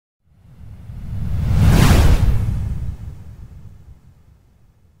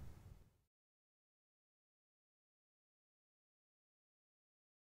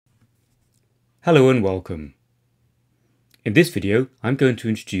Hello and welcome. In this video, I'm going to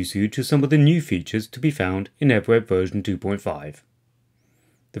introduce you to some of the new features to be found in EverWeb version 2.5.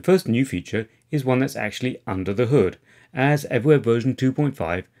 The first new feature is one that's actually under the hood, as EverWeb version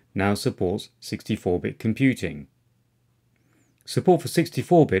 2.5 now supports 64-bit computing. Support for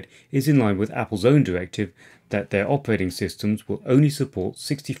 64-bit is in line with Apple's own directive that their operating systems will only support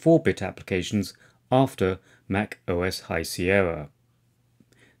 64-bit applications after macOS High Sierra.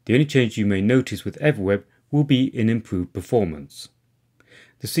 The only change you may notice with EverWeb will be in improved performance.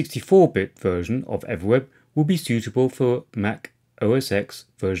 The 64-bit version of EverWeb will be suitable for Mac OS X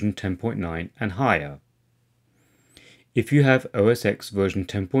version 10.9 and higher. If you have OS X version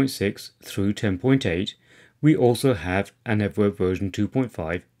 10.6 through 10.8, we also have an EverWeb version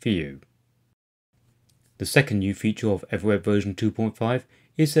 2.5 for you. The second new feature of EverWeb version 2.5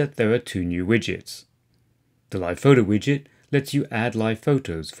 is that there are two new widgets. The Live Photo widget lets you add live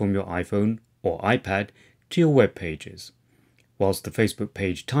photos from your iPhone or iPad to your web pages, whilst the Facebook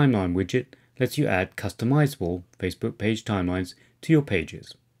page timeline widget lets you add customizable Facebook page timelines to your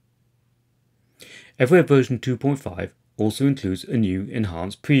pages. EverWeb version 2.5 also includes a new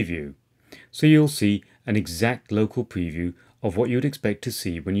enhanced preview, so you'll see an exact local preview of what you'd expect to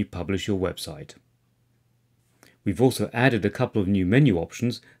see when you publish your website. We've also added a couple of new menu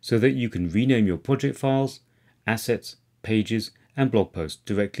options so that you can rename your project files, assets, pages and blog posts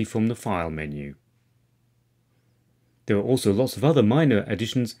directly from the File menu. There are also lots of other minor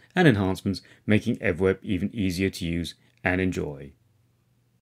additions and enhancements making EverWeb even easier to use and enjoy.